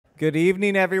Good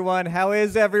evening, everyone. How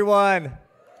is everyone?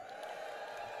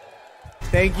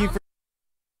 Thank you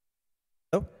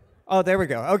for... Oh, there we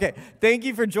go. Okay. Thank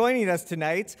you for joining us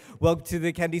tonight. Welcome to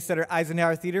the Kennedy Center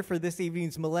Eisenhower Theater for this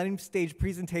evening's Millennium stage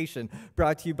presentation,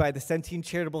 brought to you by the Centene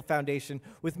Charitable Foundation,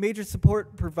 with major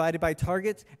support provided by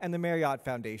Target and the Marriott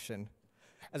Foundation.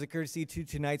 As a courtesy to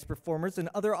tonight's performers and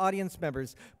other audience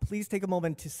members, please take a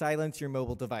moment to silence your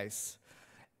mobile device.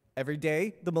 Every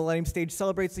day, the Millennium Stage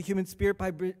celebrates the human spirit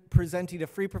by presenting a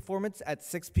free performance at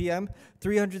 6 p.m.,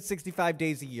 365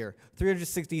 days a year,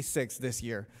 366 this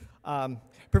year.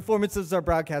 Performances are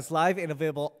broadcast live and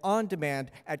available on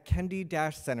demand at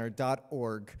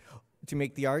kennedy-center.org to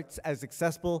make the arts as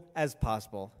accessible as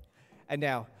possible. And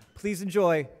now, please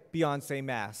enjoy Beyoncé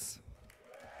Mass.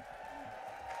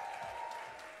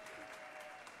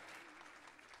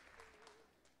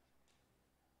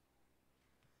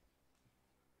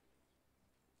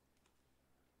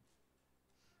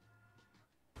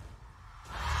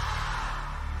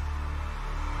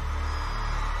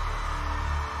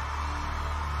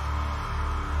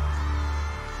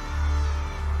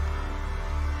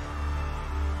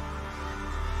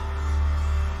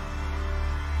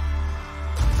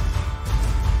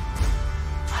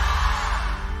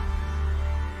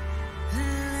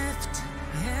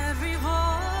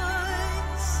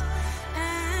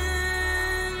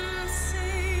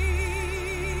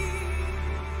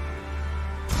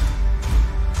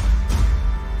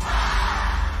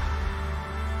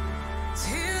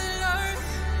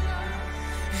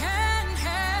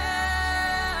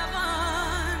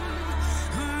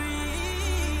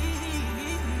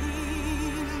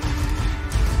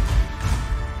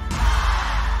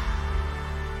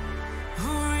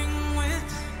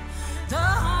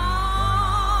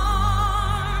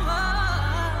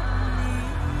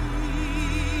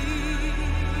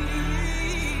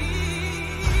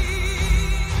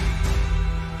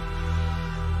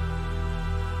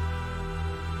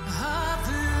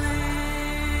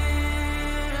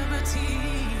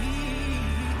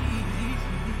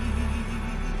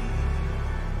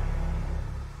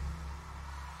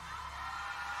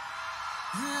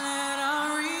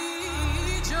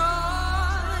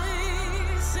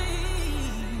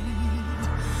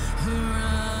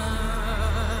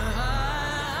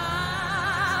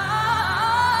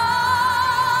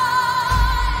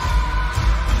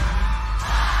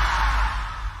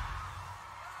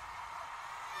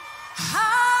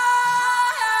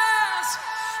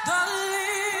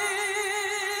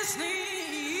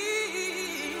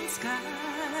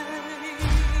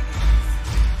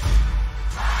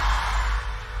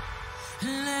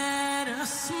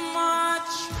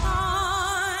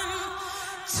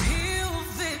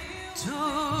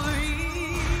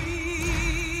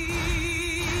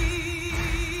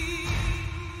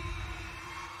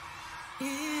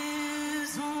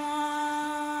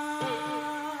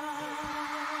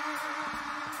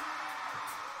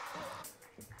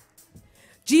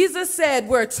 Jesus said,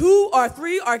 where 2 or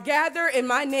 3 are gathered in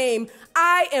my name,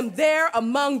 I am there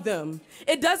among them.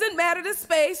 It doesn't matter the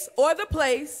space or the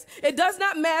place. It does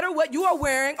not matter what you are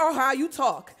wearing or how you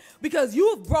talk, because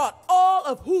you have brought all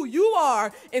of who you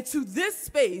are into this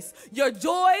space, your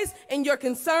joys and your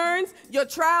concerns, your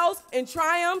trials and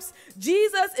triumphs.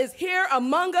 Jesus is here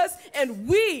among us, and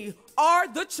we are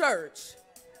the church. So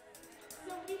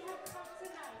we have come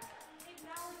tonight,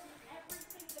 acknowledging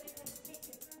everything that it has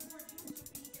taken for you to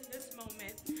be in this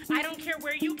moment. I don't care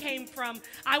where you came from.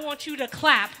 I want you to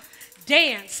clap,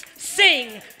 dance,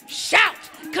 sing, shout,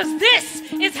 because this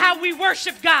is how we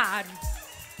worship God.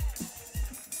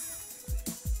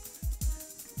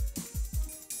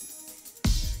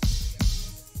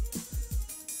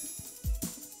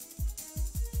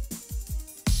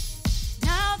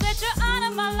 Now that you're out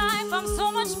of my life, I'm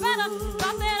so much better.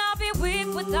 Thought that I'll be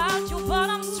weak without you, but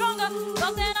I'm stronger.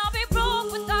 Thought that I'll be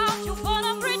broke without you, but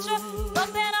I'm richer.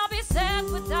 Thought that I'll be sad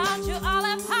without you, I'll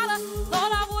have holler.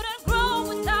 Thought I wouldn't grow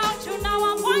without you, now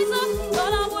I'm wiser.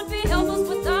 Thought I would be helpless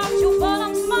without you, but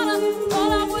I'm smarter.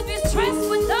 Thought I would be straight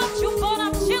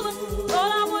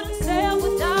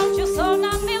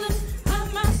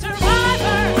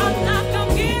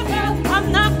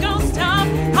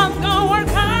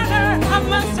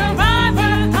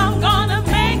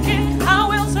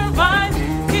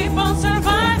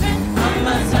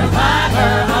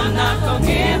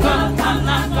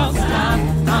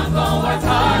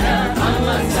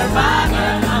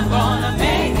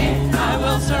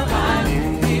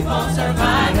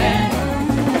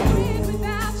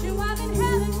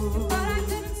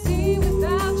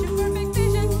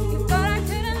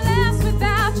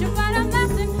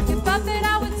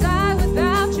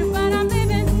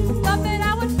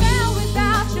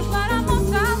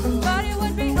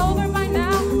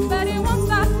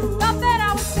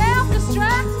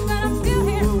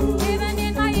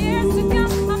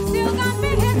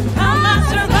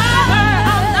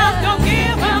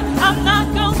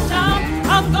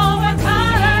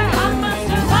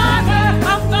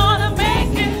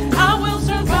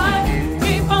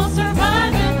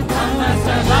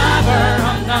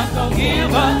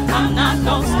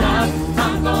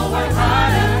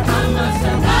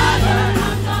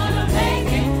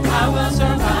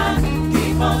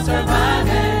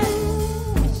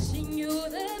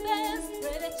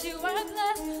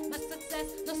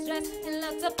stress and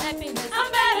lots of happiness.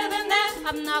 I'm better than that.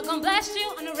 I'm not gonna blast you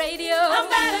on the radio. I'm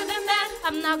better than that.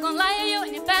 I'm not gonna lie to you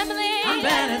and your family. I'm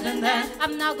better than that.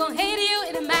 I'm not gonna hate you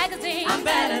in a magazine. I'm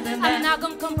better than that. I'm not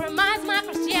gonna compromise my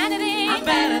Christianity. I'm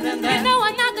better than that. You know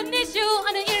I'm not gonna diss you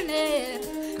on the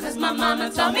internet. Cause my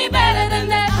mama told me better than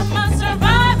that. I'm a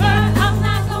survivor. I'm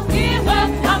not gonna give up.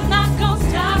 I'm not gonna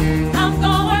stop. I'm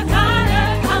gonna work harder.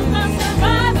 I'm a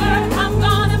survivor. I'm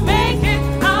gonna make it.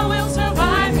 I will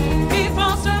survive. Keep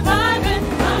on surviving.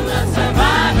 I'm a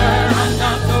survivor. I'm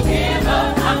not gonna give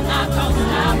up. I'm not gonna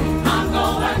stop. I'm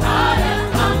gonna work harder.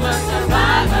 I'm a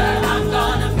survivor. I'm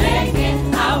gonna make it.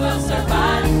 I will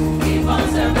survive. Keep on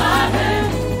surviving.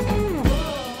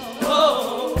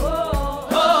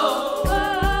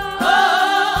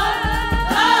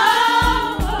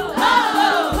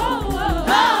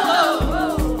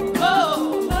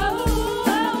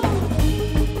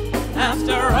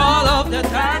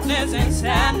 Darkness and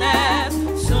sadness,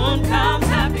 soon comes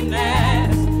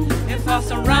happiness. If I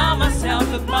surround myself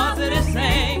with positive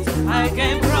things, I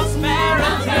gain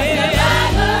prosperity.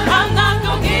 I'm not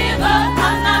gonna give up,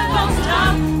 I'm not gonna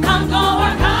stop, I'm gonna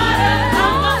work harder.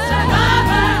 I'm a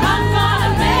survivor, I'm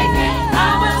gonna make it,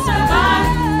 I will survive,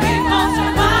 keep on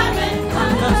surviving.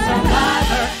 I'm a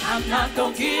survivor, I'm not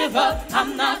gonna give up,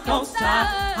 I'm not gonna stop,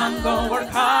 I'm gonna work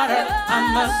harder.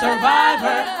 I'm a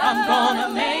survivor, I'm gonna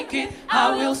make it,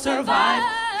 I will survive,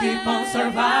 keep on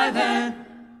surviving.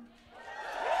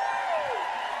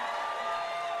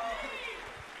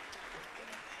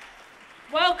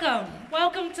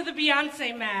 Welcome to the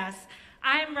Beyoncé Mass.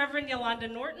 I'm Reverend Yolanda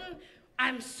Norten.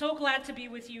 I'm so glad to be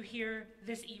with you here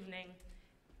this evening.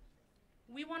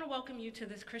 We want to welcome you to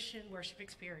this Christian worship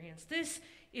experience. This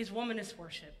is womanist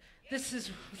worship. This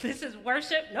is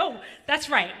worship? No, that's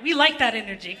right. We like that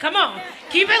energy. Come on,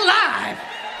 keep it live.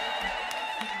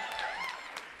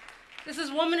 This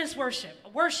is womanist worship, a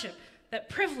worship that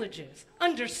privileges,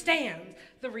 understands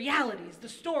the realities, the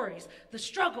stories, the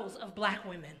struggles of Black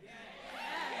women.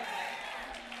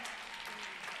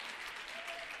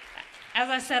 As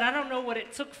I said, I don't know what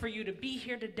it took for you to be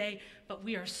here today, but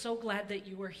we are so glad that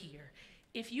you are here.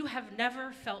 If you have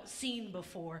never felt seen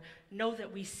before, know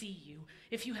that we see you.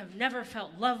 If you have never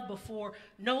felt loved before,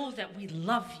 know that we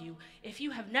love you. If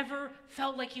you have never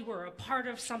felt like you were a part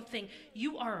of something,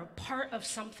 you are a part of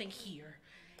something here.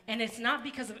 And it's not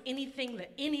because of anything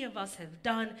that any of us have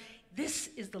done. This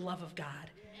is the love of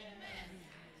God. Amen.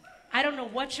 I don't know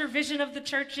what your vision of the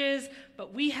church is,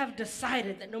 but we have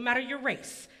decided that no matter your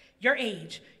race, your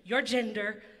age, your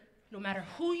gender, no matter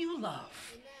who you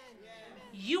love,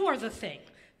 you are the thing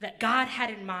that God had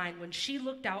in mind when she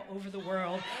looked out over the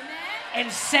world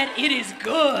and said, it is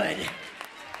good.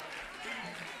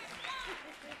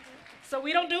 So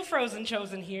we don't do frozen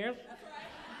chosen here.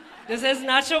 This is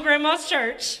not your grandma's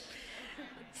church.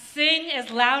 Sing as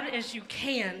loud as you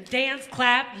can. Dance,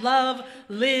 clap, love,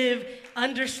 live,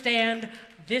 understand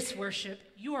this worship.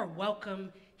 You are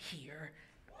welcome here.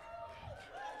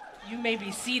 You may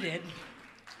be seated.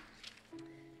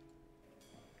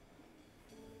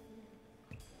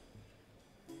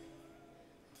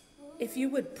 If you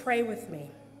would pray with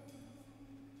me.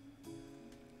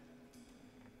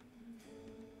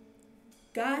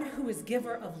 God, who is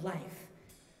giver of life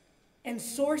and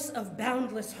source of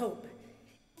boundless hope,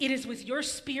 it is with your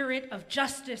spirit of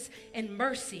justice and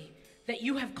mercy that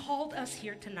you have called us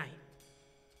here tonight.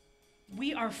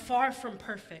 We are far from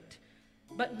perfect,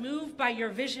 but moved by your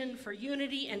vision for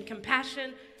unity and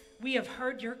compassion, we have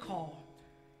heard your call.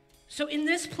 So in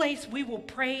this place, we will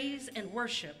praise and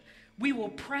worship. We will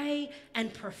pray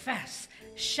and profess,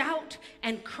 shout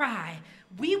and cry.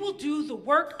 We will do the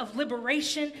work of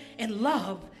liberation and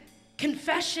love,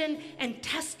 confession and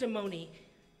testimony.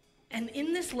 And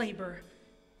in this labor,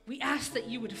 we ask that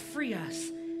you would free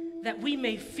us, that we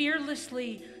may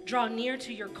fearlessly draw near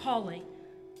to your calling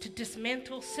to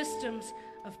dismantle systems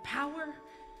of power,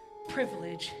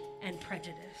 privilege, and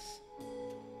prejudice.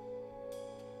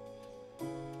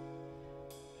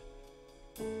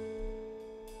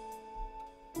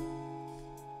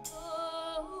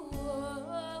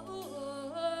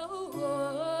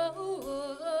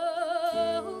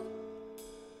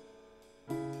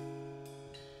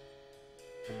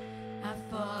 I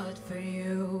fought for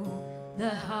you the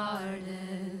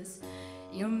hardest.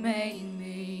 You made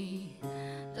me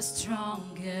the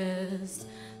strongest.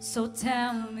 So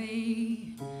tell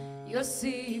me your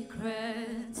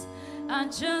secrets. I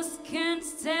just can't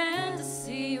stand to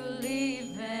see you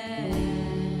leaving.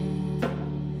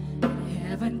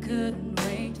 Heaven couldn't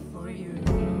wait for you.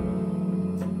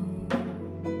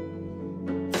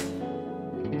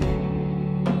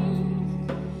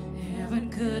 Heaven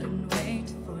couldn't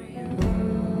wait for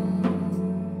you.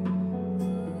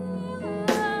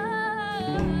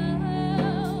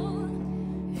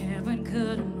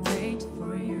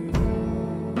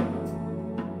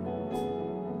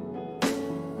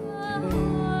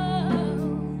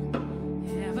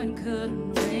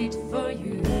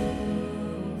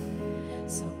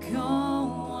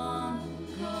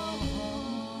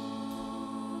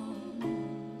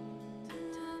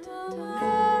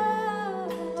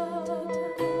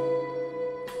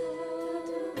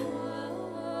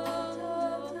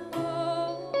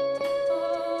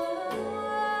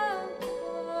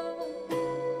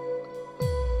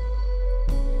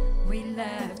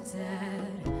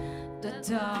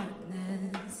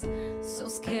 darkness, so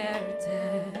scared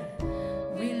that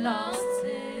we lost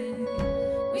it.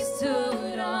 We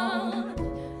stood on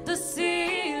the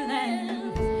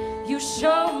ceiling. You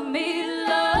showed me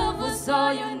love was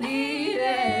all you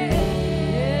needed.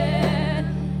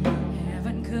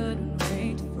 Heaven couldn't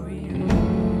wait for you.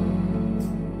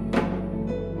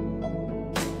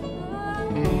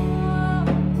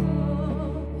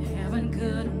 Heaven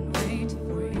couldn't wait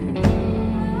for you.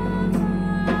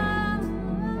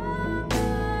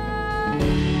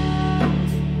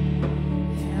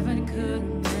 Heaven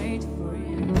couldn't wait for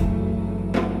you.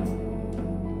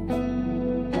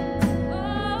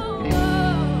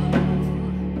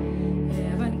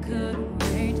 Heaven couldn't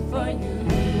wait for you.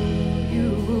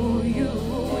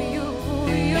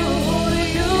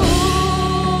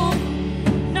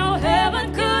 No,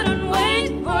 heaven couldn't wait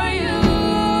for you.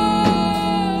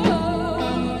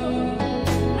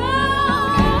 No,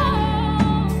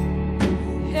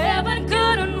 heaven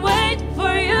couldn't wait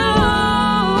for you.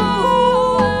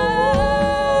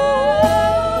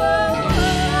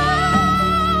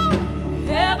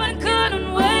 Heaven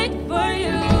couldn't wait for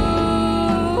you.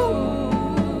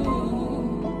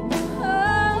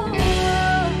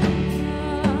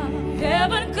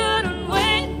 Heaven couldn't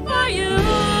wait for you.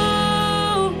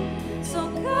 So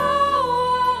go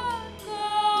on, go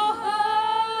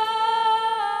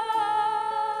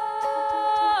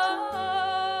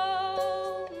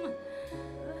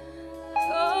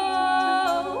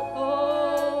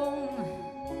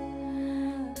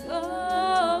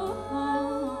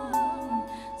home.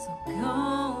 So go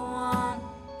on,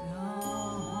 go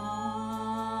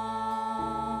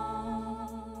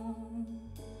home.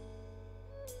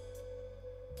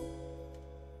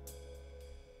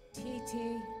 T.T.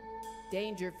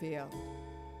 Dangerfield.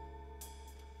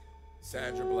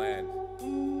 Sandra Bland.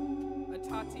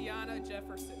 Tatiana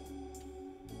Jefferson.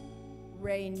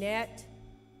 Raynette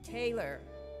Taylor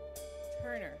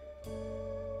Turner.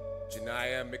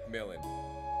 Janiyah McMillan.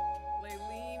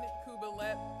 Laylene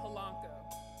Kubalet Polanco.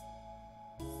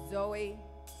 Zoe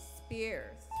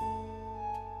Spears.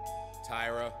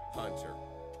 Tyra Hunter.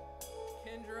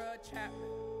 Kendra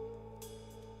Chapman.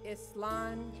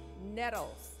 Islan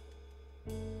Nettles.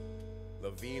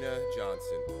 Lavina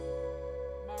Johnson.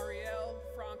 Marielle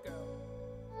Franco.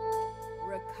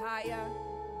 Rakaya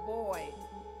Boyd.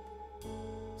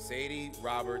 Sadie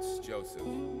Roberts Joseph.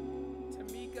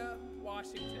 Tamika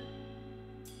Washington.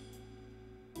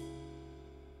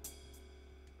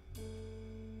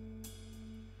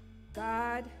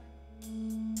 God,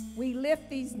 we lift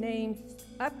these names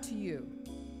up to you,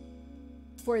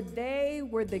 for they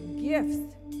were the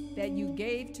gifts that you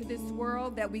gave to this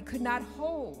world that we could not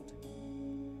hold.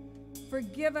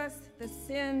 Forgive us the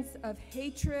sins of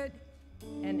hatred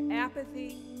and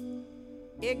apathy,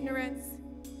 ignorance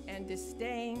and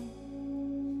disdain.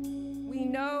 We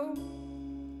know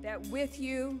that with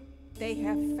you they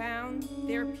have found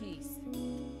their peace.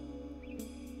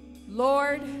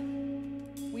 Lord,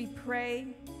 we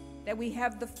pray that we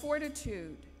have the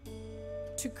fortitude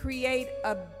to create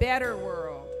a better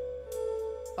world,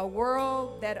 a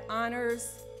world that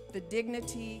honors the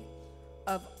dignity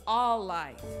of all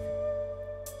life.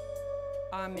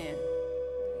 Amen.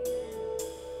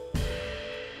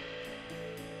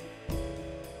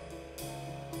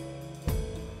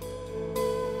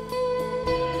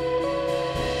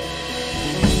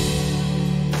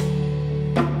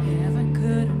 Heaven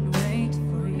couldn't wait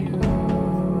for you.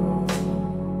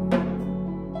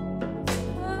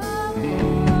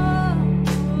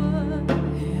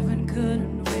 Heaven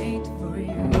couldn't wait for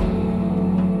you.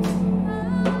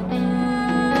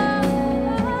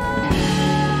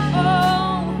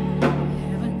 Oh,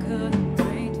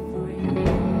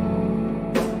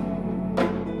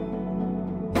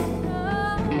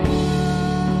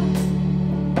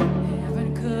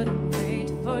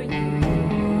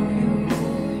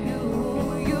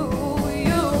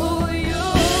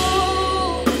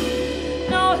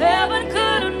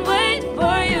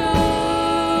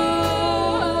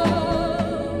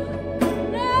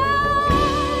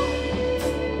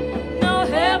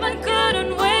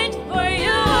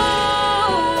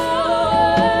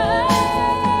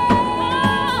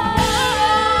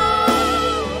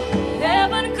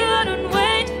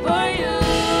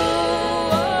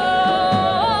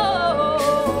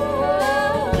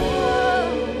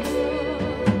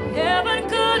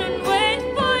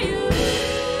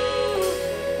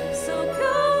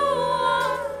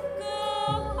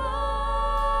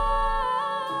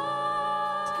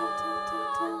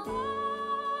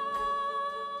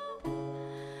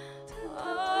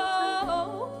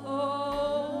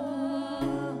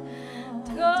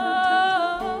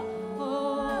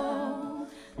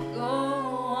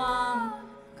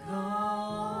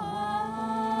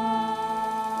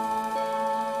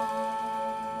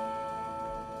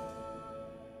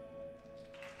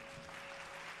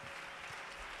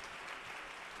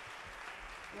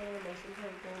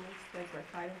 important things that we're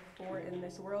fighting for in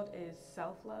this world is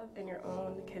self-love and your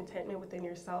own contentment within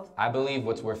yourself. I believe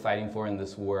what's worth fighting for in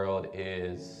this world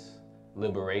is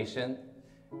liberation.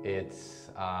 It's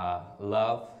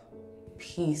love.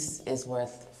 Peace is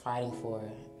worth fighting for.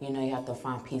 You know, you have to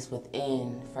find peace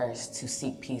within first to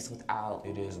seek peace without.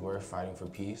 It is worth fighting for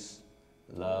peace,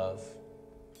 love,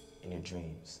 and your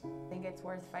dreams. I think it's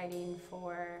worth fighting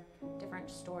for different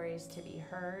stories to be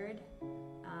heard,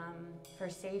 for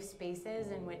safe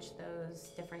spaces in which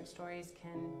those different stories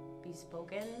can be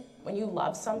spoken. When you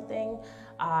love something,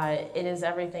 it is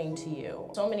everything to you.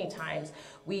 So many times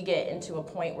we get into a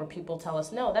point where people tell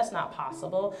us, no, that's not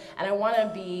possible, and I want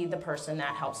to be the person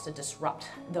that helps to disrupt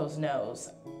those no's.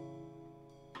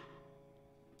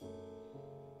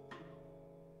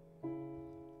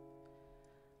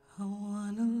 I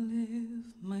wanna leave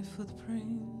my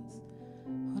footprints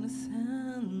on the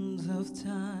sands of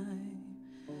time.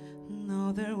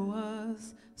 No, there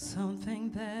was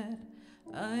something that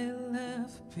I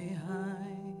left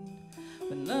behind.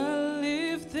 When I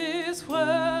leave this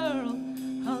world,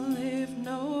 I'll leave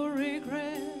no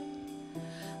regret.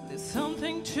 There's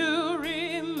something to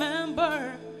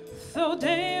remember, so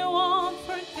they won't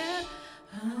forget.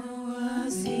 I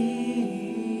was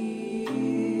here,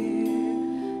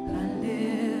 I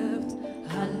lived,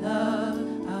 I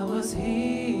loved, I was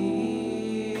here.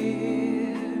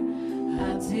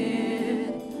 I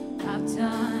did, I've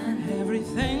done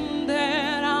everything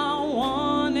that I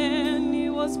wanted. It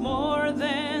was more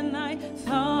than I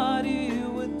thought it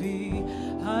would be.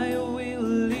 I will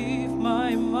leave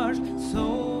my mark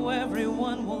so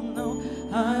everyone will know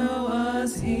I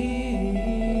was here.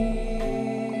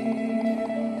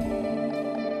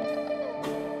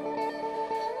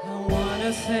 I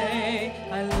wanna say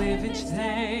I live each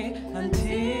day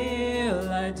until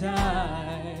I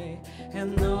die,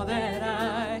 and know that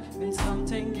I've been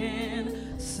something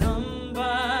in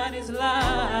somebody's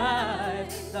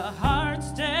life. The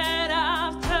hearts that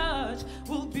I've touched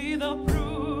will be the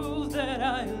proof that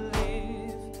I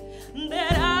live,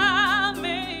 that I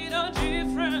made a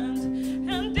difference,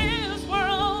 and this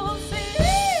world will see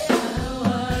I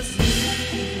was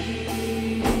here.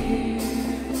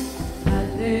 I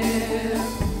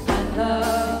lived, I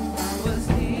loved, I was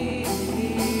here.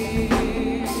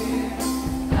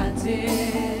 I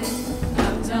did,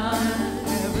 I've done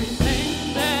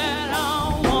everything that I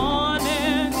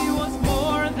wanted. It was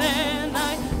more than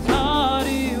I thought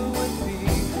it would be.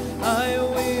 I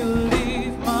will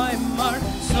leave my mark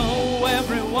so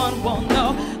everyone will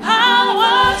know I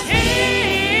was here.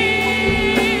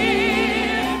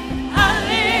 I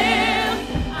lived,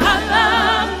 I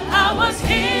loved, I was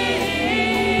here.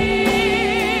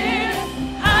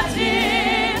 I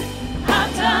did,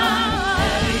 I've done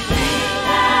everything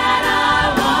that I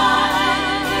wanted.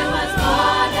 It was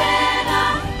more than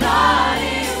I thought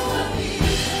it would be.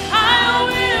 I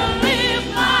will leave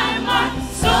my mark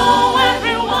so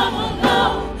everyone will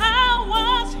know I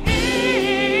was here.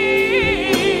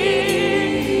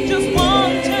 Just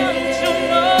want them to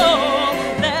know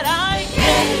that I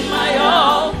gave my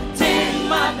all, did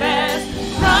my best,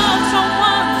 brought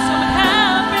someone some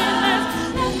happiness,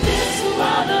 and this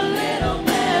world a little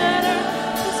better,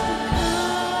 just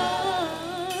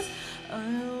because I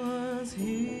was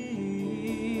here.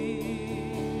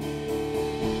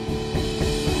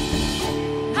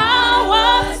 I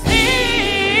was here.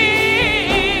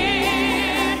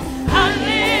 I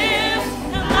lived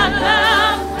and I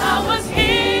loved. I was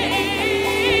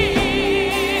here,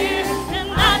 and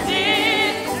I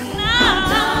did, and I've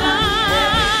done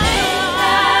everything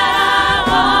that I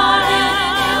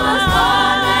wanted. It was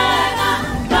more than I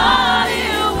thought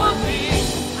it would be.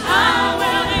 I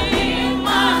will leave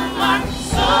my mark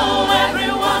so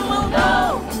everyone will know.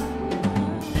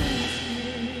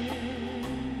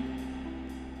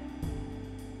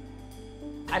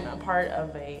 I'm a part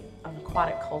of an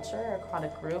aquatic culture,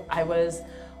 aquatic group. I was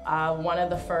one of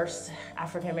the first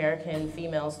African-American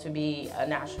females to be a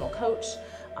national coach,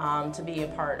 to be a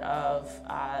part of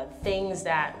things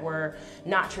that were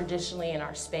not traditionally in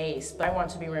our space. But I want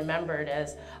to be remembered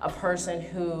as a person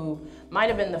who might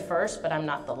have been the first, but I'm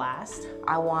not the last.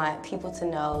 I want people to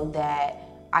know that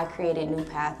I created new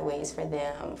pathways for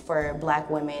them, for Black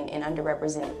women in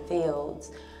underrepresented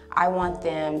fields. I want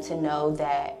them to know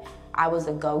that I was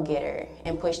a go-getter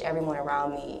and pushed everyone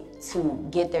around me to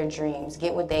get their dreams,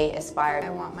 get what they aspired.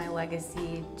 I want my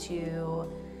legacy to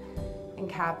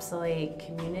encapsulate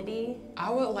community. I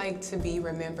would like to be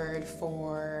remembered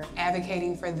for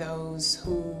advocating for those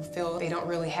who feel they don't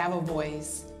really have a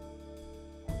voice.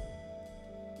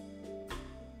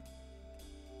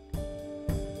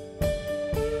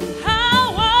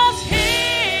 I was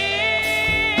here.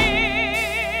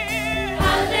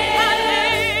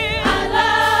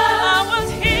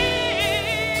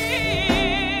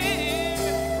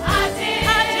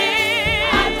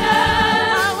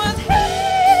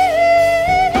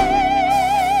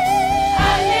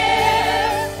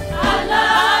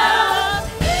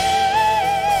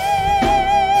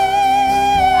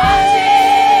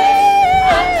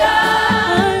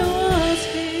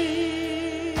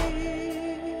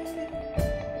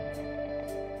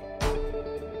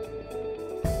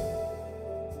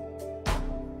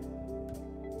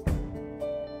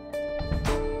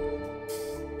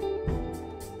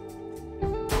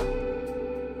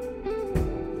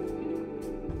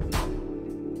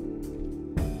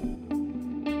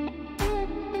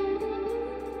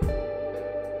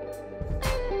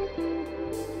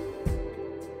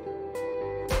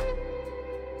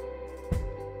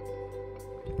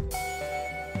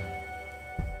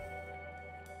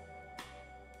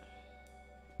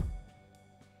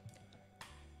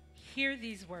 Hear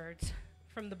these words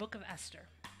from the book of Esther.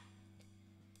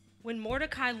 When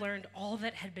Mordecai learned all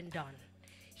that had been done,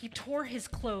 he tore his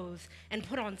clothes and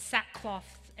put on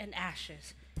sackcloth and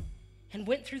ashes, and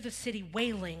went through the city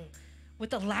wailing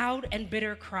with a loud and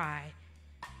bitter cry.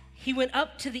 He went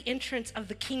up to the entrance of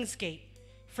the king's gate,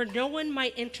 for no one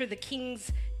might enter the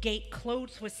king's gate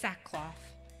clothed with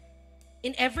sackcloth.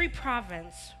 In every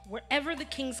province, wherever the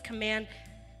king's command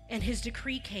and his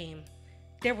decree came,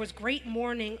 there was great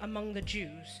mourning among the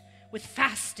Jews, with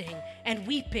fasting and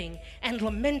weeping and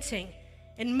lamenting,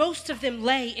 and most of them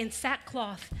lay in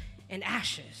sackcloth and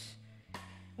ashes.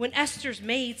 When Esther's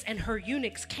maids and her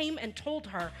eunuchs came and told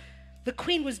her the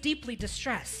queen was deeply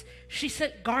distressed, she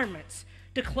sent garments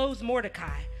to clothe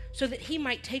Mordecai so that he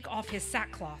might take off his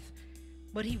sackcloth,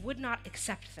 but he would not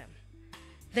accept them.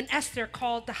 Then Esther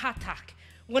called the Hatak,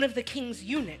 one of the king's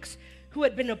eunuchs, who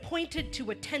had been appointed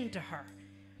to attend to her,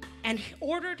 and he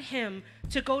ordered him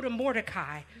to go to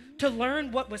Mordecai to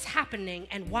learn what was happening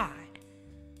and why.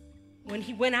 When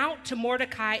he went out to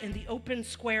Mordecai in the open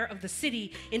square of the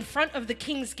city in front of the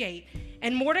king's gate,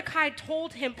 and Mordecai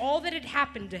told him all that had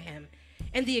happened to him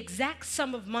and the exact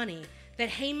sum of money that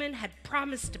Haman had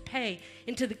promised to pay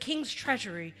into the king's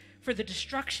treasury for the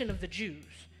destruction of the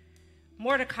Jews,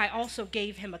 Mordecai also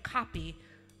gave him a copy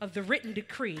of the written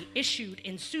decree issued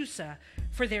in Susa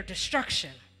for their destruction,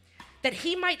 that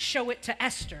he might show it to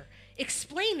Esther,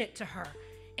 explain it to her,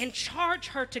 and charge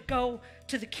her to go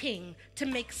to the king to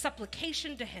make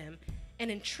supplication to him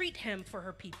and entreat him for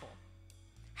her people.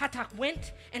 Hatak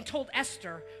went and told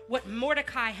Esther what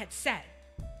Mordecai had said,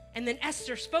 and then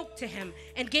Esther spoke to him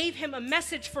and gave him a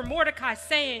message for Mordecai,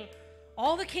 saying,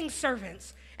 all the king's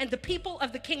servants and the people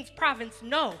of the king's province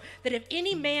know that if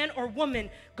any man or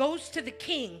woman goes to the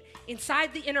king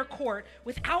inside the inner court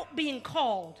without being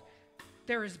called,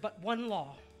 there is but one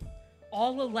law.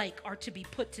 All alike are to be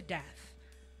put to death.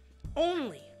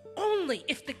 Only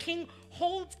if the king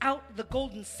holds out the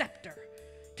golden scepter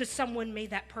to someone may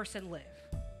that person live.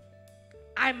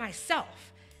 I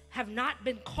myself have not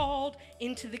been called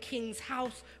into the king's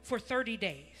house for 30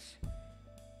 days.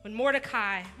 When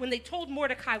they told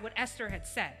Mordecai what Esther had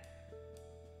said,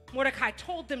 Mordecai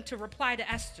told them to reply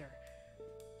to Esther,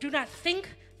 do not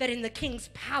think that in the king's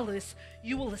palace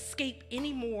you will escape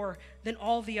any more than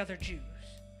all the other Jews.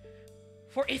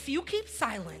 For if you keep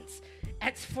silence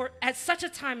at such a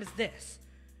time as this,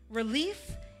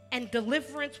 relief and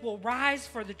deliverance will rise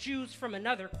for the Jews from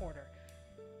another quarter,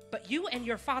 but you and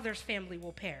your father's family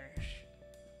will perish.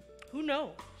 Who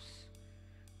knows?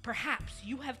 Perhaps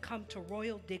you have come to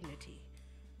royal dignity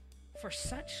for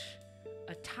such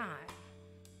a time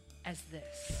as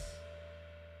this.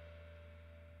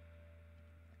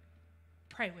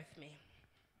 Pray with me.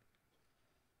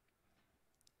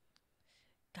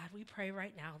 God, we pray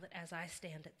right now that as I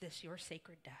stand at this, your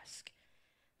sacred desk,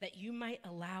 that you might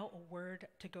allow a word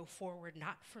to go forward,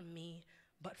 not from me,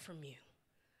 but from you.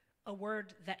 A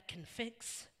word that can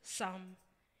fix some,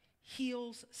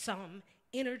 heals some,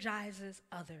 energizes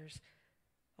others.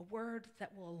 A word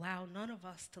that will allow none of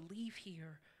us to leave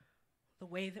here the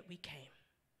way that we came.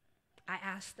 I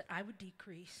ask that I would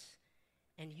decrease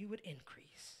and you would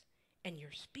increase, and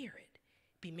your spirit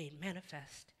be made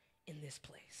manifest in this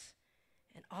place.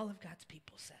 And all of God's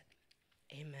people said,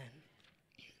 amen.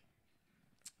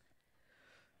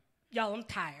 Y'all, I'm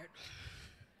tired.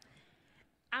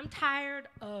 I'm tired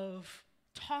of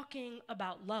talking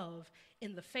about love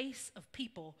in the face of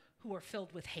people who are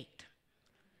filled with hate.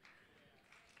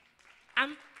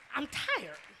 I'm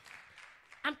tired.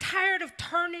 I'm tired of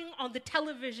turning on the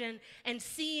television and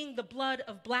seeing the blood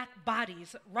of black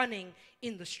bodies running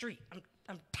in the street.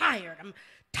 I'm tired. I'm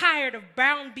tired of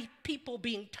brown people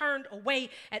being turned away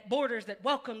at borders that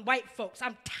welcome white folks.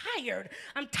 I'm tired.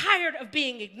 I'm tired of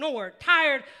being ignored,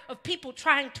 tired of people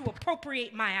trying to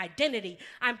appropriate my identity.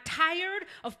 I'm tired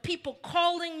of people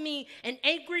calling me an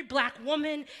angry black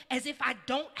woman as if I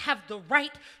don't have the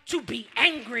right to be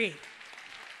angry.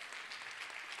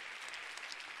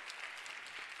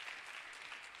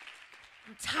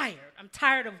 I'm tired. I'm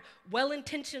tired of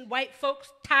well-intentioned white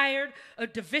folks, tired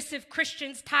of divisive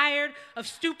Christians, tired of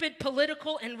stupid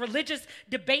political and religious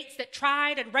debates that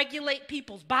try to regulate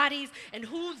people's bodies and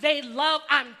who they love.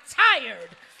 I'm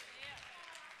tired.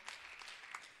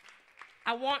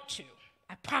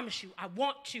 I promise you, I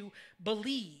want to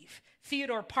believe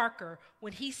Theodore Parker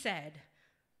when he said,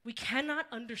 we cannot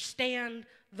understand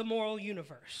the moral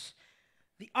universe.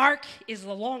 The arc is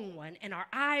a long one, and our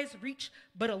eyes reach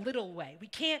but a little way. We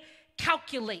can't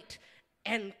calculate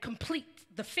and complete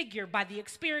the figure by the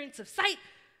experience of sight,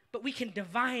 but we can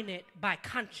divine it by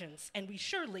conscience, and we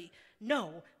surely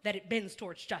know that it bends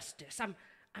towards justice.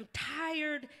 I'm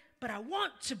tired, but I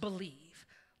want to believe,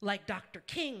 like Dr.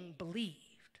 King believed,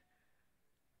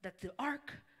 that the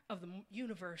arc of the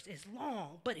universe is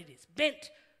long, but it is bent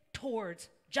towards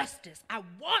justice. I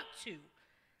want to.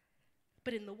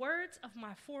 But in the words of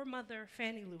my foremother,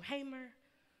 Fannie Lou Hamer,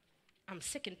 I'm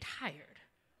sick and tired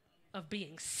of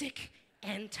being sick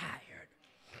and tired.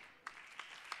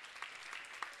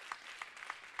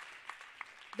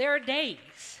 There are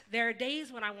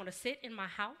days when I want to sit in my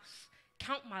house,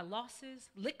 count my losses,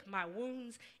 lick my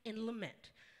wounds, and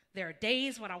lament. There are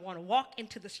days when I want to walk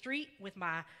into the street with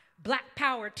my Black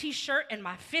Power t-shirt and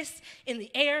my fists in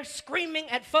the air, screaming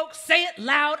at folks, say it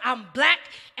loud, I'm black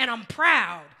and I'm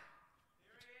proud.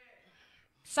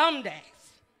 Some days,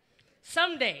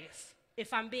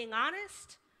 if I'm being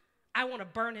honest, I want to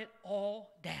burn it all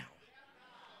down.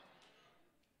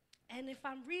 And if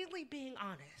I'm really being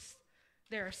honest,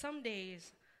 there are some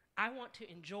days I want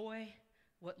to enjoy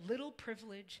what little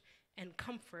privilege and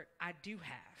comfort I do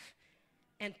have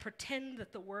and pretend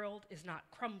that the world is not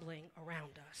crumbling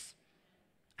around us.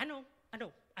 I know.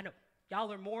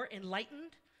 Y'all are more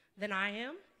enlightened than I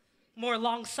am, more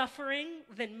long-suffering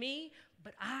than me,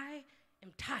 but I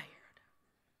am tired.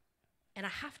 And I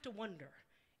have to wonder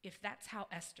if that's how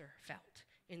Esther felt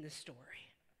in this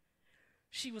story.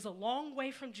 She was a long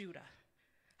way from Judah,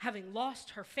 having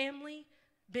lost her family,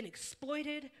 been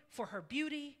exploited for her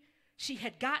beauty. She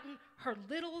had gotten her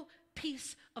little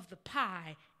piece of the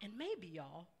pie, and maybe,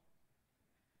 y'all,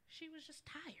 she was just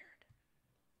tired.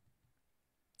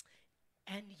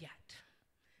 And yet,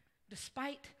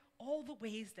 despite all the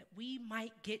ways that we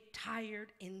might get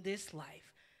tired in this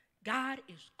life, God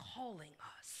is calling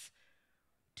us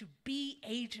to be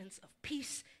agents of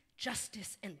peace,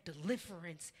 justice, and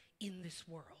deliverance in this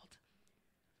world.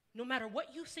 No matter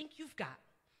what you think you've got,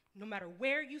 no matter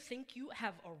where you think you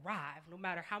have arrived, no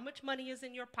matter how much money is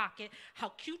in your pocket, how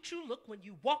cute you look when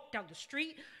you walk down the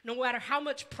street, no matter how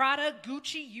much Prada,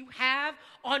 Gucci you have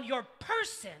on your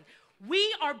person,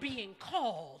 we are being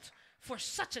called for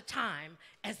such a time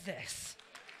as this.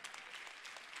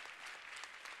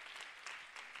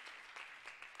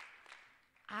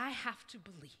 I have to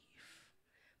believe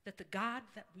that the God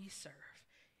that we serve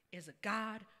is a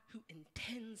God who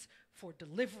intends for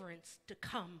deliverance to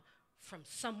come from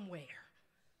somewhere.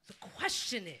 The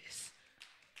question is,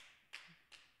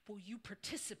 will you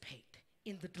participate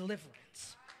in the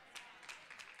deliverance?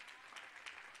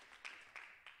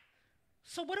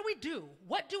 So what do we do?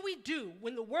 What do we do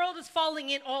when the world is falling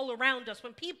in all around us,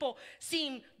 when people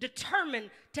seem determined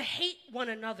to hate one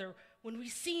another, when we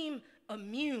seem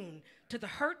immune to the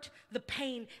hurt, the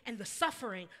pain, and the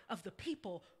suffering of the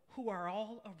people who are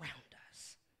all around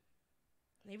us?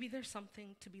 Maybe there's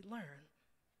something to be learned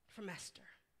from Esther.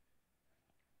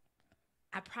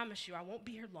 I promise you I won't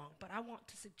be here long, but I want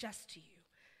to suggest to you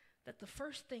that the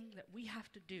first thing that we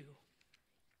have to do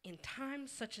in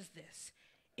times such as this,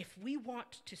 if we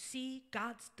want to see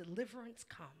God's deliverance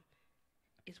come,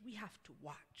 is we have to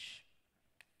watch.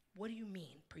 What do you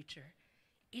mean, preacher?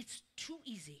 It's too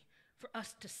easy for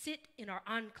us to sit in our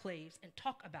enclaves and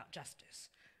talk about justice,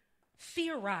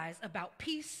 theorize about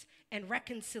peace and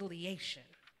reconciliation.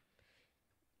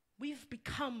 We've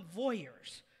become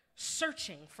voyeurs,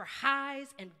 searching for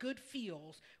highs and good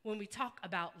feels when we talk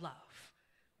about love.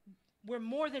 We're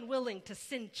more than willing to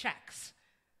send checks,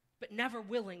 but never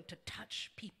willing to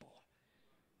touch people.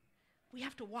 We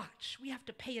have to watch. We have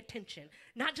to pay attention,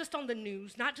 not just on the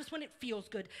news, not just when it feels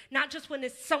good, not just when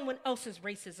it's someone else's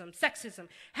racism, sexism,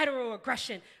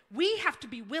 heteroaggression. We have to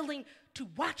be willing to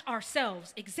watch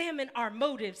ourselves, examine our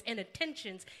motives and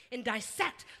intentions, and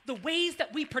dissect the ways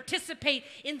that we participate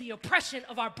in the oppression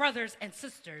of our brothers and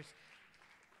sisters.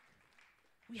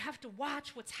 We have to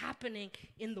watch what's happening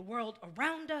in the world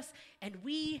around us, and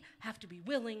we have to be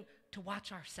willing to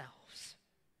watch ourselves.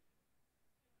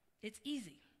 It's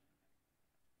easy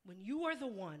when you are the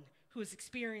one who is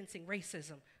experiencing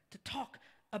racism to talk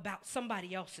about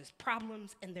somebody else's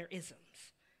problems and their isms.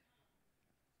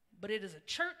 But it is a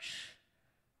church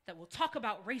that will talk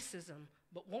about racism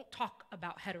but won't talk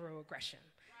about heteroaggression.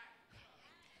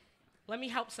 Let me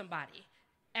help somebody.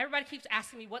 Everybody keeps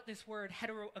asking me what this word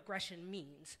heteroaggression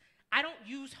means. I don't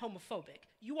use homophobic.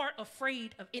 You aren't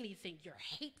afraid of anything. You're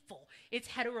hateful. It's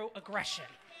heteroaggression.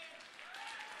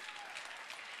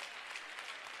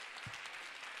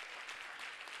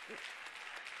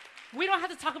 We don't have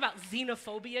to talk about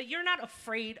xenophobia. You're not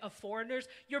afraid of foreigners.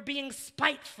 You're being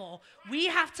spiteful. We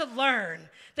have to learn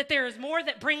that there is more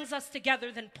that brings us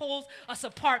together than pulls us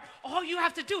apart. All you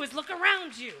have to do is look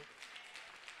around you.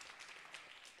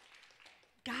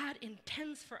 God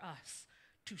intends for us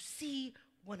to see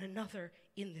one another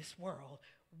in this world.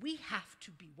 we have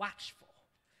to be watchful.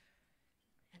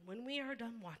 And when we are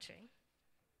done watching,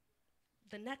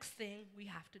 the next thing we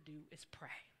have to do is pray.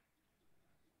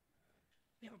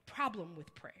 We have a problem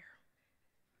with prayer.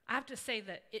 I have to say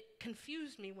that it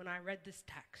confused me when I read this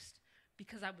text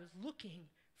because I was looking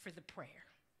for the prayer.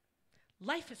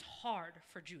 Life is hard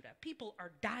for Judah. People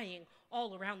are dying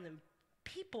all around them.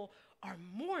 People are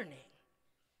mourning.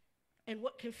 And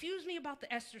what confused me about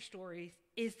the Esther story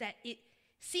is that it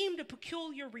seemed a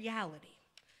peculiar reality,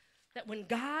 that when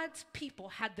God's people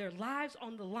had their lives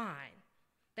on the line,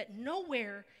 that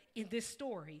nowhere in this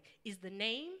story is the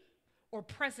name or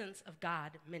presence of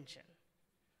God mentioned.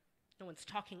 No one's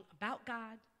talking about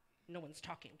God. No one's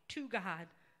talking to God.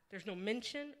 There's no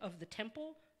mention of the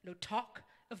temple, no talk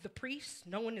of the priests.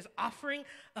 No one is offering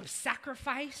up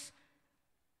sacrifice.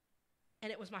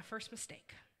 And it was my first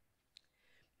mistake.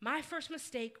 My first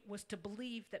mistake was to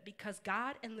believe that because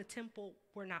God and the temple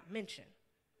were not mentioned,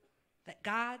 that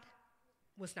God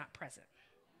was not present.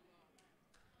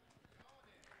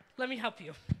 Let me help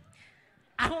you.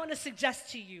 I want to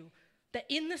suggest to you that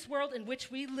in this world in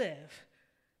which we live,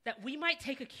 that we might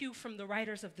take a cue from the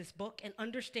writers of this book and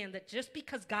understand that just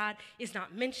because God is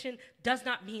not mentioned does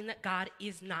not mean that God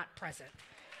is not present.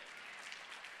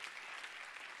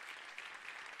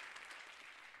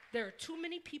 There are too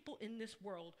many people in this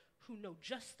world who know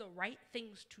just the right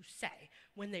things to say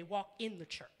when they walk in the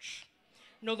church.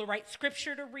 Know the right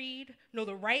scripture to read, know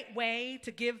the right way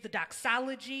to give the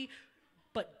doxology,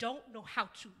 but don't know how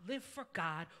to live for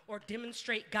God or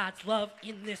demonstrate God's love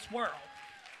in this world.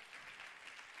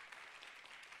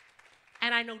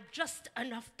 And I know just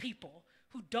enough people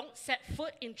who don't set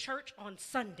foot in church on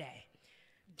Sunday,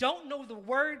 don't know the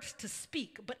words to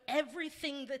speak, but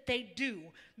everything that they do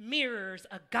mirrors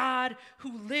a God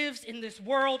who lives in this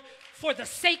world for the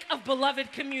sake of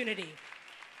beloved community.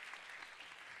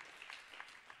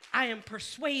 I am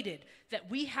persuaded that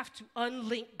we have to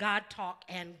unlink God talk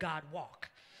and God walk.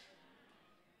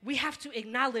 We have to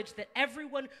acknowledge that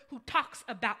everyone who talks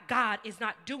about God is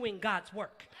not doing God's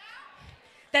work.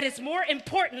 That it's more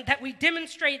important that we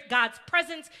demonstrate God's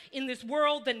presence in this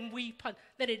world than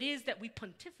it is that we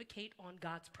pontificate on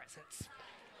God's presence.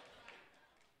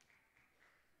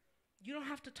 You don't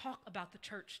have to talk about the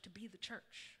church to be the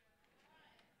church.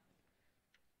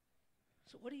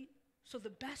 So the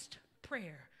best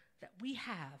prayer that we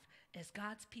have as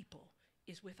God's people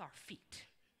is with our feet.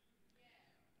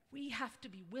 We have to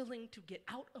be willing to get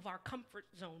out of our comfort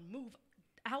zone, move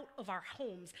out of our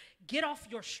homes, get off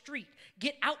your street,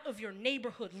 get out of your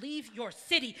neighborhood, leave your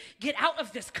city, get out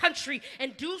of this country,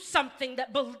 and do something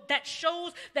that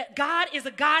shows that God is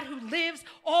a God who lives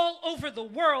all over the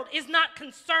world, is not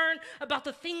concerned about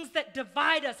the things that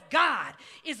divide us. God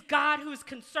is God who is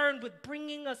concerned with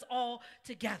bringing us all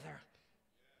together.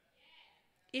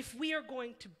 If we are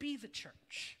going to be the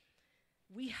church,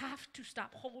 we have to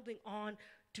stop holding on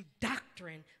to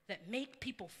doctrine that make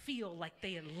people feel like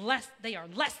they are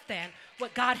less than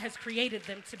what God has created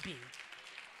them to be.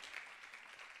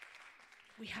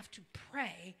 We have to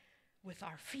pray with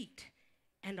our feet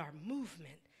and our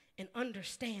movement and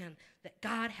understand that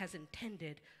God has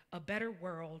intended a better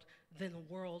world than the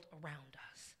world around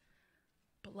us.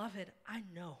 Beloved, I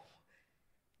know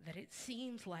that it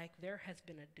seems like there has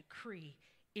been a decree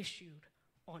issued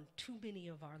on too many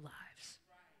of our lives.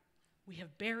 We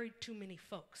have buried too many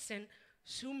folks, sent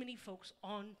so many folks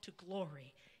on to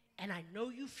glory, and I know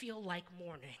you feel like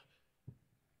mourning.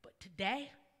 But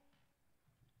today,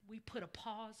 we put a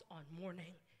pause on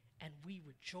mourning and we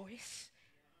rejoice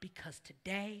because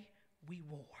today we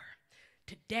war.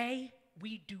 Today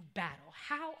we do battle.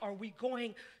 How are we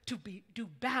going to do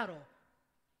battle?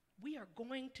 We are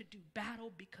going to do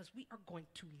battle because we are going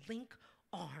to link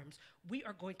arms. We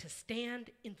are going to stand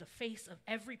in the face of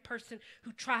every person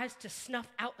who tries to snuff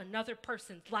out another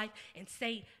person's life and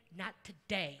say, not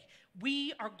today.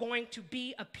 We are going to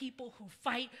be a people who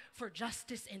fight for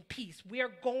justice and peace. We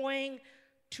are going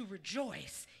to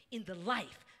rejoice in the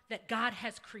life that God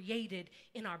has created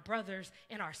in our brothers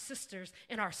and our sisters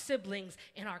and our siblings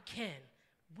and our kin.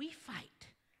 We fight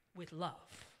with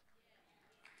love.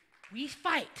 We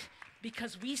fight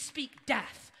because we speak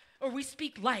death, or we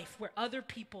speak life where other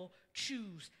people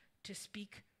choose to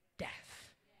speak death.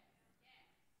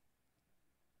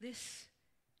 This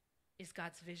is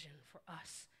God's vision for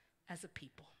us as a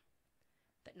people,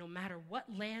 that no matter what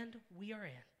land we are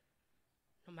in,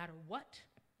 no matter what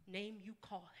name you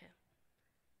call him,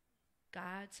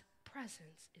 God's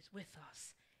presence is with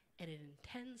us, and it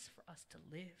intends for us to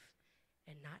live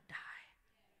and not die.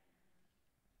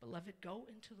 Beloved, go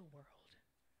into the world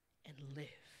and live.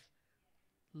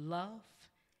 Love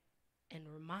and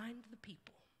remind the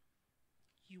people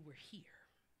you were here,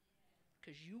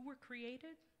 because you were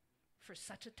created for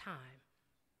such a time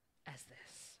as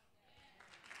this.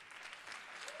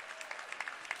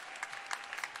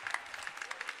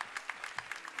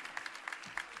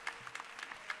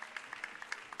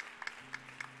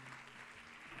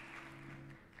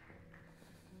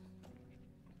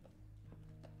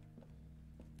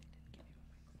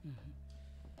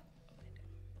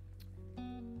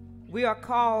 We are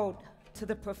called to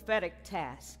the prophetic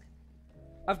task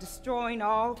of destroying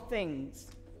all things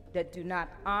that do not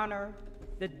honor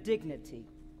the dignity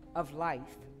of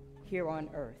life here on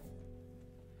earth.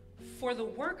 For the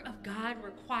work of God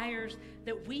requires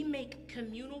that we make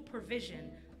communal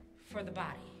provision for the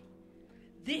body.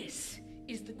 This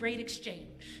is the great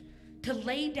exchange, to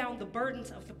lay down the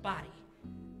burdens of the body,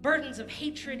 burdens of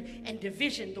hatred and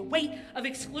division, the weight of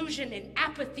exclusion and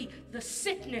apathy, the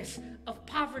sickness of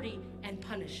poverty and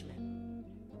punishment.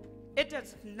 It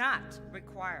does not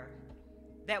require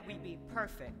that we be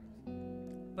perfect,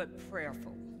 but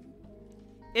prayerful.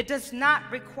 It does not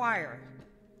require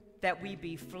that we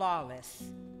be flawless,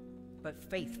 but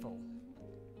faithful.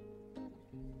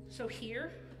 So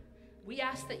here, we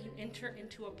ask that you enter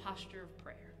into a posture of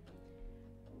prayer.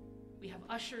 We have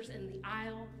ushers in the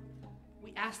aisle.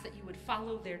 We ask that you would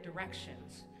follow their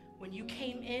directions. When you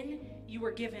came in, you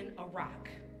were given a rock.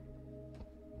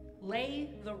 Lay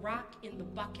the rock in the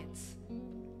buckets.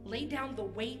 Lay down the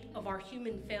weight of our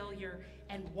human failure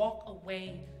and walk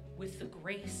away with the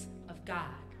grace of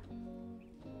God.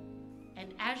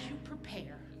 And as you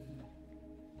prepare,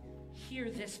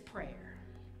 hear this prayer.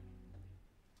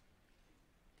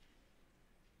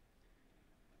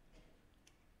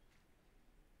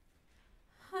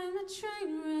 I'm a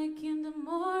train wreck in the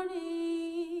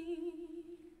morning.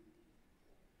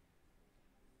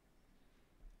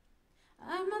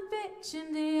 I'm a bitch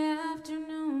in the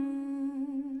afternoon.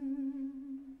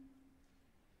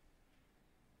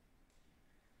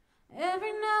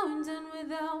 Every now and then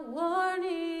without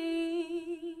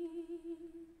warning,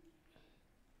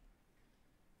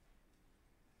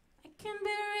 I can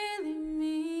be really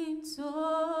mean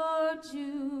toward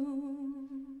you.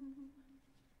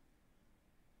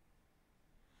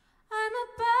 I'm a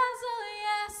puzzle,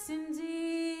 yes indeed.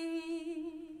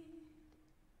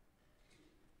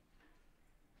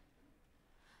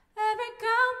 Every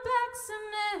complex in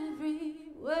every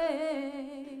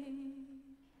way,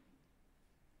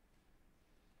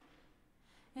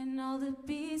 and all the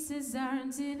pieces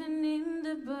aren't even in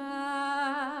the box.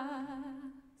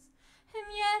 And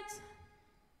yet,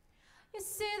 you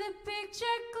see the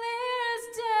picture clear as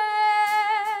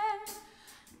day.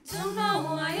 Don't know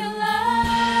why you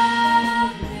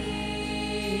love me,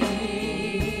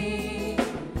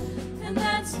 and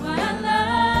that's why I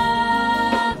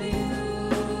love you.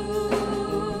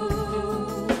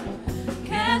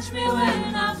 Catch me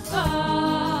when I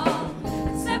fall,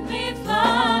 set me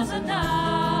falls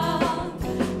enough,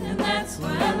 and that's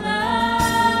why I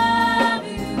love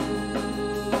you,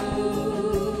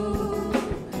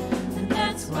 and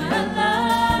that's why I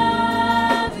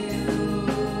love you.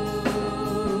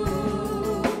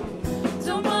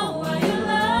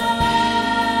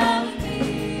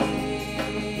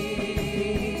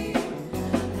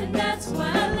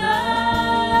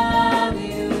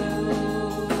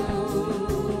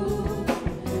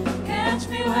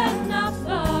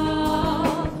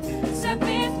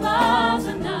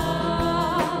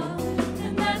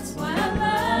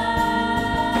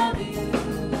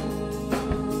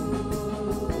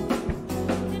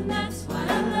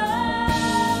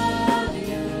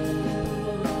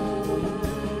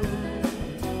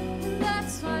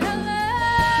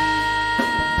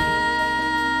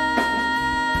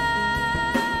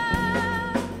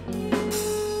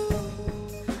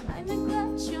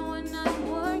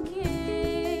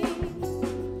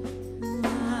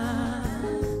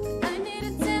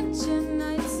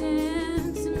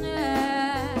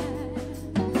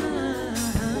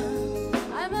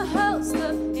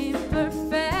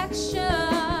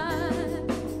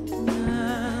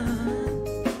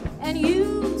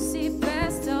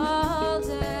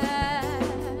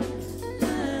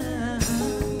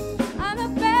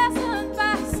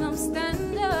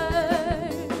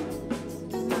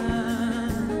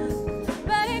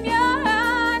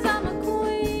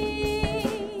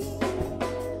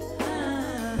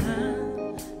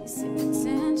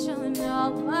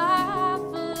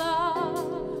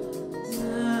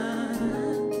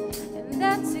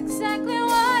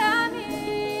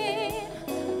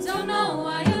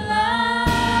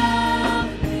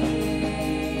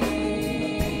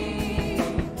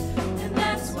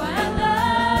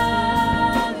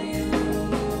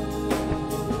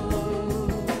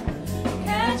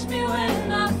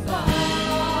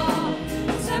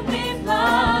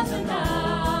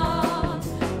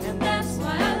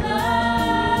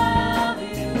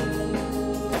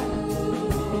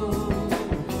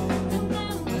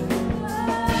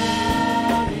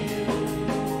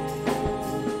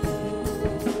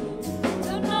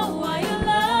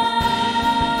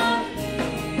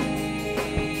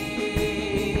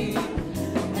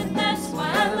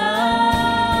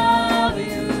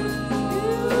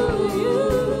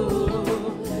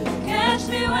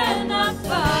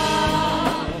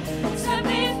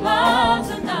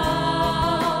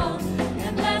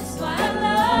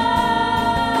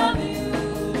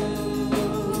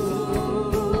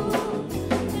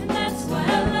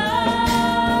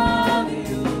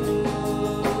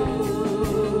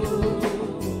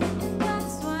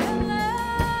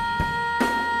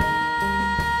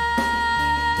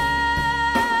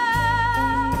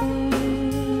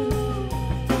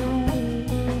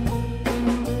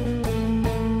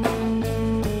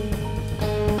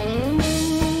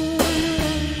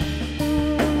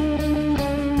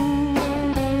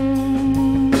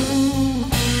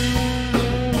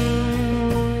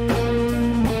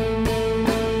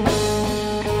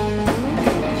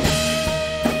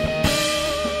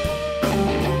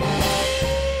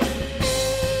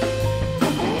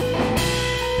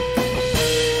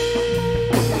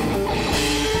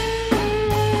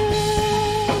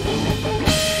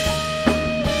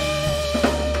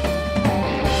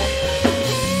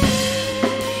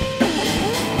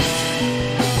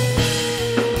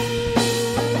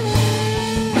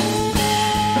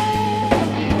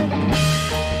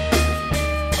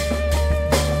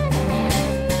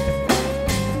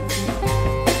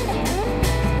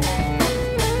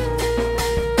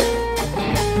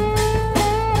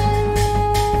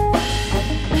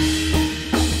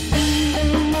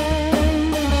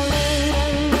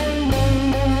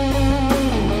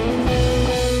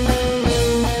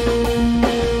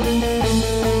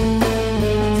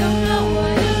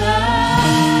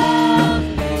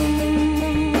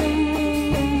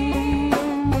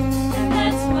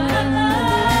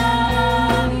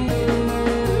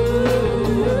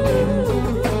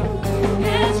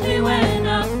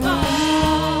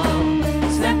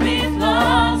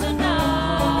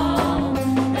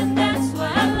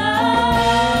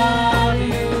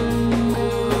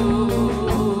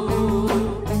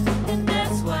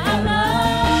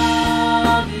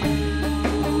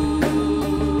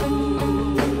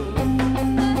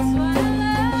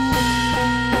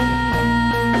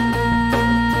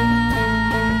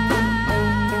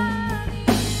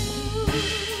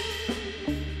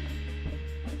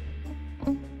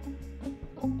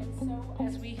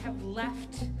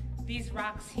 left these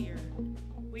rocks here,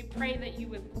 we pray that you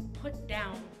would put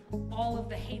down all of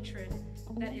the hatred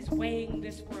that is weighing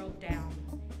this world down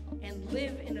and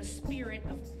live in a spirit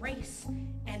of grace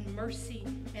and mercy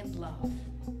and love.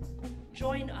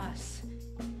 Join us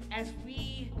as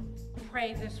we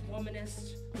pray this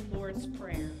womanist Lord's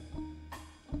Prayer.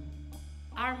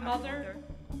 Our Mother,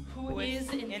 who is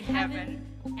in heaven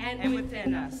and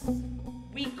within us,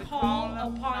 we call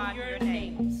upon your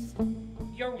names.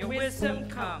 Your wisdom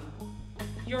come,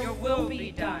 your will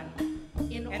be done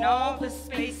in all the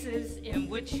spaces in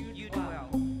which you dwell.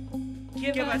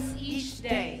 Give us each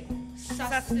day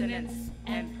sustenance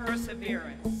and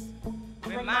perseverance.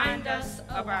 Remind us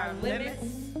of our limits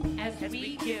as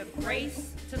we give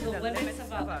grace to the limits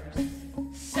of others.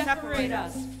 Separate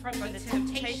us from the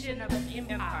temptation of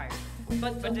empire,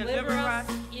 but deliver us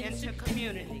into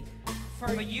community.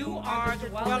 For you are the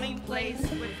dwelling place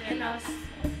within us,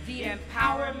 the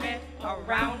empowerment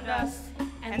around us,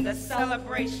 and the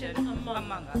celebration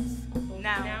among us,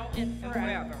 now and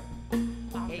forever.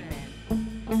 Amen.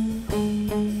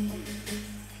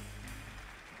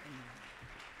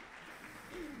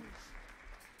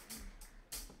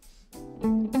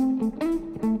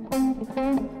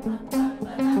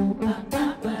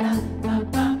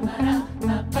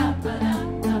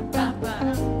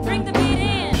 Bring the beat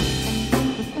in.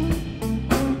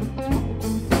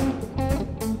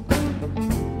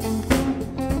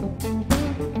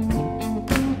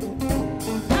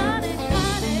 Honey,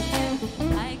 honey,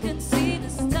 I can see the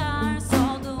stars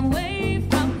all the way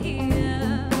from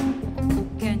here.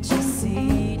 Can't you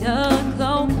see the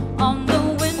glow on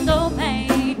the window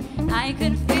pane? I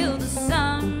can feel the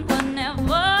sun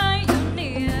whenever you're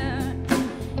near.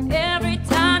 Every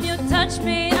time you touch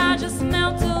me, I just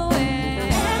melt away.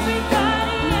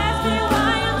 Everybody asks me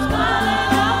why I'm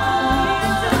smiling up from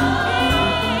here to here.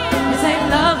 You say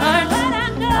love hurts, but I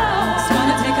know just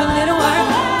wanna take a little work.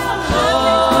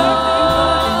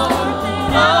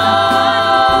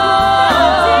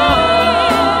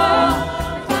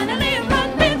 Finally you put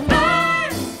me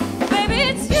first. Baby,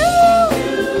 it's you.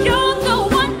 You're the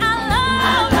one I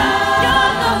love.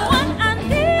 You're the one I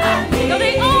need. You're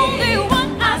the only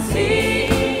one I see.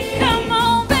 Come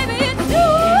on, baby, it's you.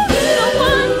 You're the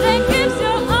one that gives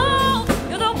your all.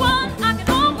 You're the one I can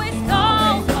always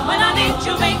call. When I need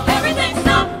you, make everything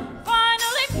stop.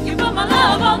 Finally, you put my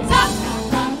love on top.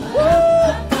 Woo,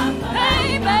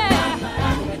 baby.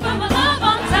 You put my love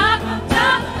on top,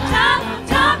 top, top,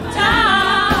 top,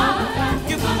 top.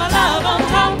 You put my love on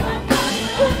top.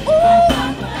 Ooh,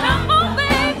 come on,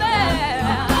 baby.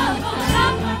 Top,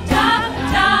 top, top,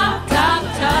 top,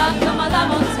 top. Put my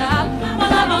love on top, my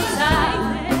love on top.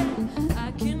 I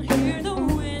can hear the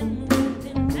wind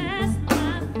whipping past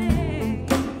my face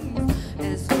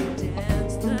as we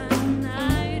dance the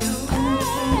night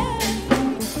away.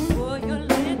 For your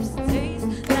lips taste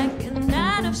like a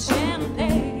night of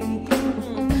champagne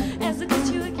as I kiss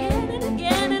you again and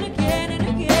again and again and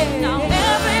again. Now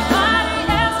everybody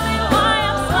asks me why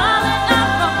I'm smiling up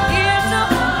from here to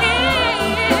here.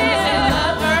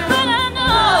 But I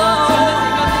know,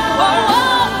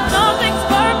 nothing's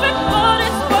perfect, but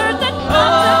it's worth it. From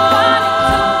the bottom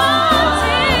to my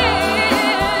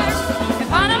tears. And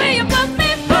finally you put me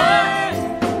first.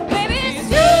 Baby, it's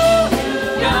you.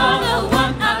 You're the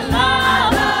one I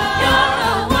love. You're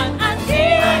the one I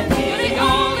need. You're the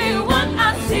only one I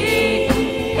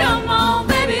see. Come on,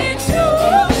 baby, it's you.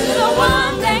 You're the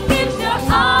one that gives your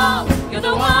all. You're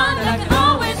the one that I can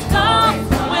always call.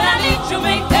 When I need you,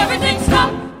 make everything stop.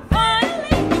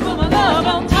 Finally, you put my love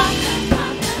on top.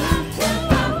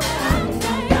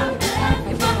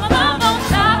 You put my love on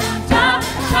top, top,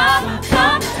 top,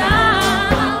 top,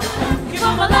 top. You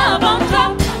put my love on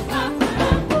top.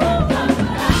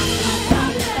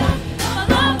 My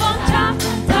love on top,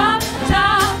 top,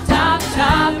 top, top,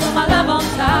 top. Put my love on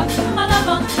top, my love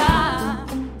on top.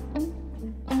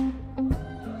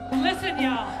 Listen,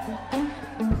 y'all.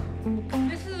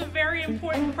 This is a very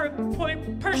important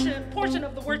portion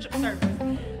of the worship service.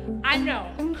 I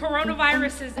know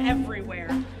coronavirus is everywhere,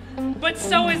 but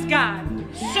so is God.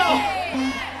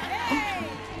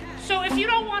 So if you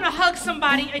don't want to hug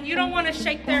somebody and you don't want to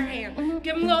shake their hand,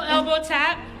 give them a little elbow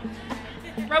tap,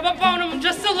 rub up on them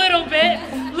just a little bit,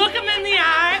 look them in the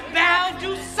eye, bow,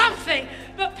 do something,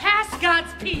 but pass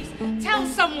God's peace. Tell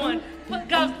someone, put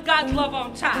God's love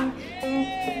on top.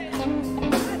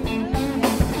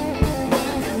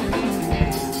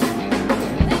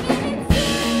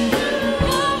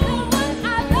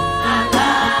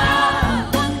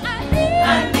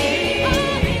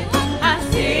 I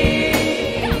see.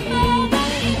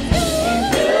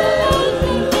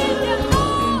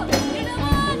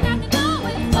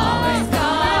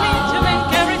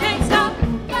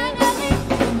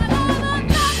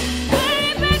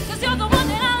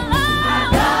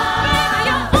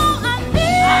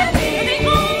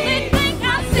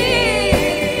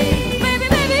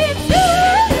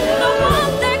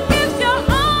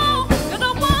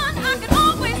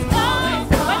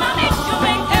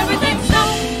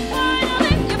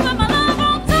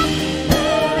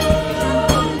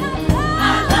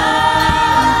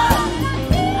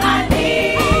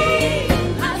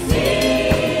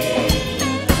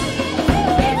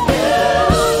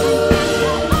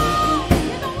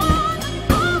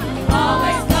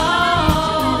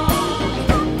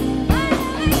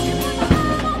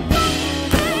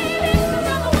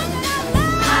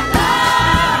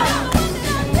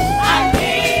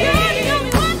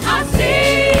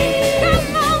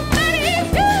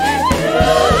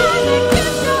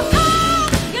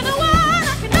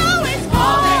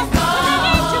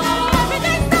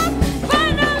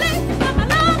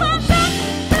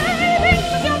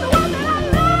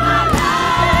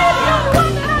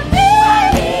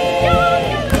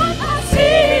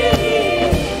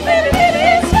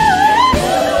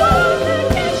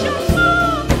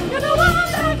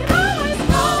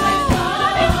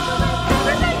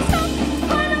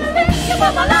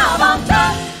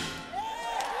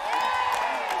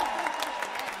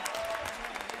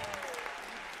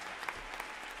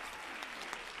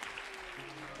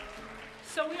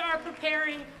 So we are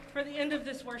preparing for the end of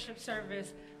this worship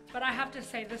service, but I have to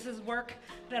say this is work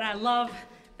that I love,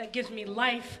 that gives me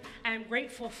life. I am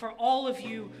grateful for all of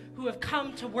you who have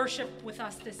come to worship with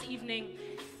us this evening,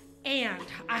 and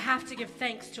I have to give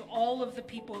thanks to all of the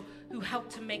people who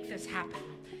helped to make this happen.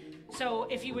 So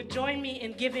if you would join me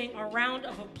in giving a round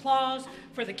of applause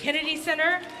for the Kennedy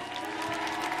Center,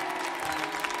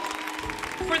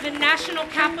 for the National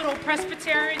Capital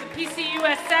Presbytery, the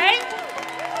PCUSA.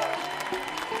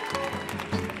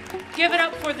 Give it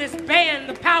up for this band,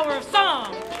 The Power of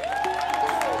Song.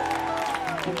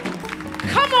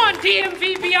 Come on,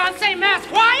 DMV Beyoncé Mass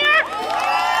Choir.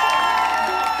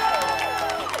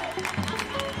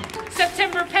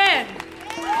 September Pen.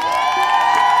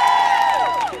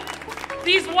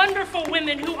 These wonderful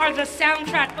women who are the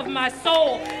soundtrack of my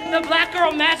soul, the Black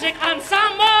Girl Magic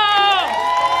Ensemble.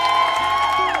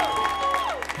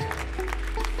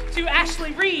 To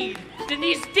Ashley Reed,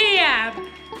 Denise Diab,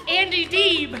 Andy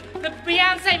Deeb, the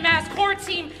Beyoncé Mass core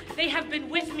team, they have been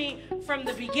with me from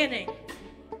the beginning.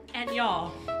 And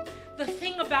y'all, the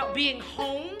thing about being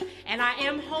home, and I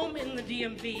am home in the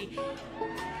DMV,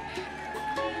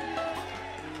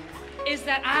 is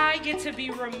that I get to be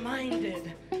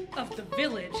reminded of the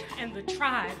village and the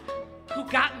tribe who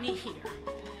got me here.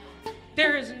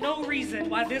 There is no reason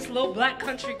why this little black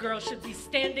country girl should be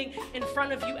standing in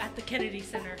front of you at the Kennedy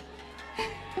Center.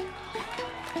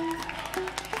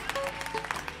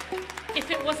 If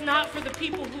it was not for the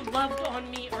people who loved on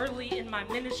me early in my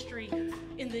ministry,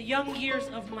 in the young years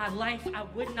of my life, I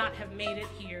would not have made it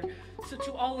here. So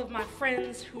to all of my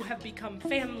friends who have become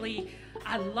family,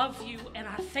 I love you and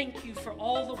I thank you for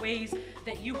all the ways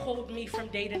that you hold me from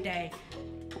day to day.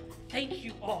 Thank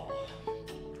you all.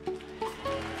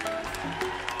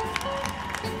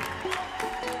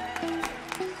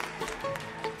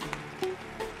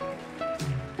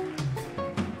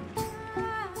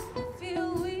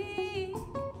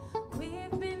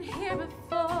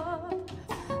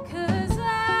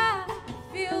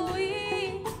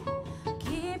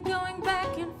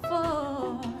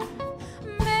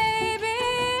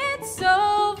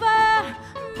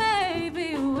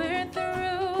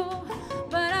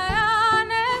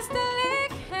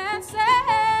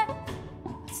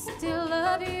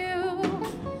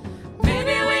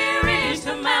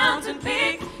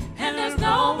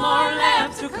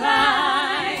 To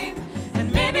climb,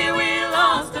 and maybe we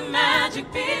lost the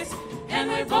magic piece, and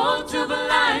we're both too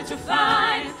blind to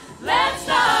find. Let's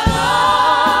start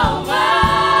over,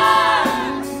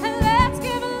 and let's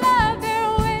give love their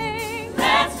wings.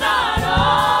 Let's start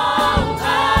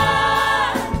over,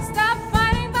 stop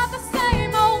fighting about the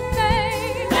same old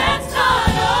thing. Let's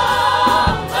start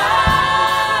over,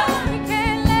 we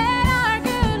can't let our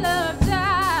good love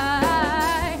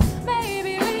die.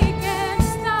 Maybe we can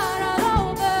start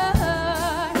all over,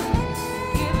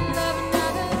 give love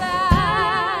another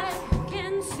life.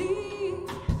 Can see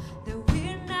that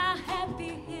we're not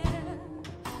happy here,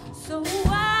 so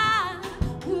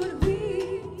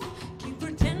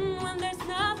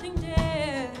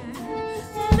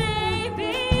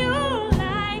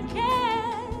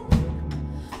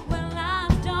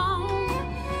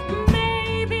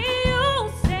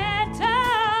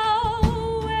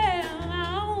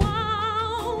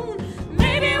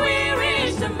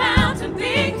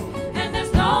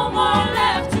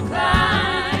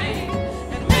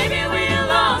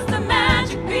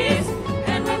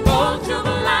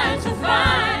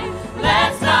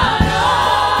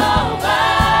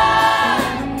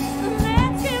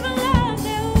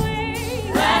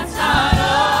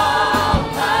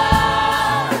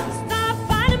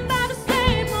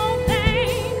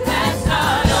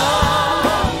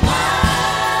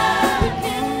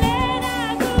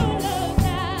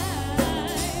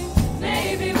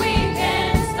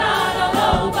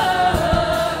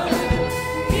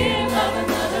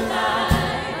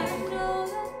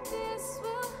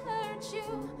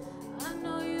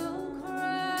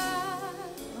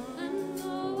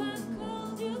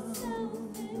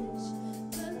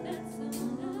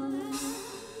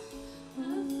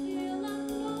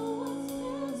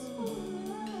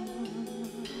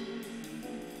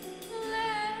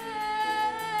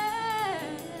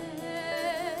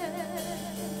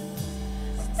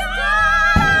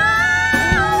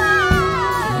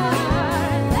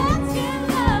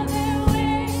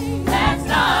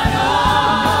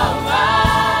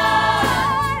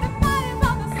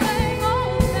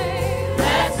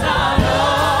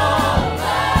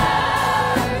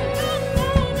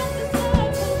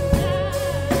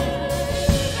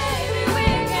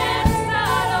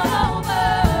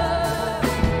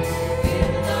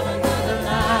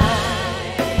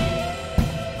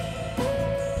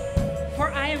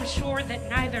am sure that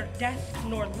neither death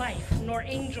nor life, nor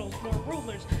angels, nor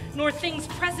rulers, nor things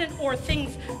present or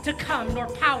things to come, nor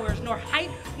powers, nor height,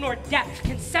 nor depth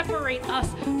can separate us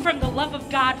from the love of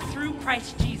God through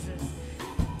Christ Jesus.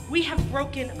 We have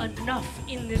broken enough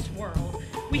in this world.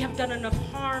 We have done enough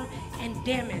harm and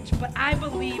damage, but I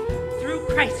believe through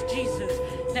Christ Jesus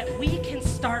that we can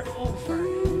start over,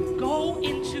 go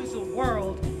into the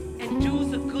world and do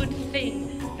the good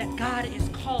thing that God is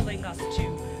calling us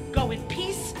to. Go in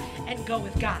peace and go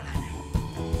with God.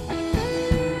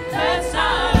 That's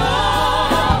how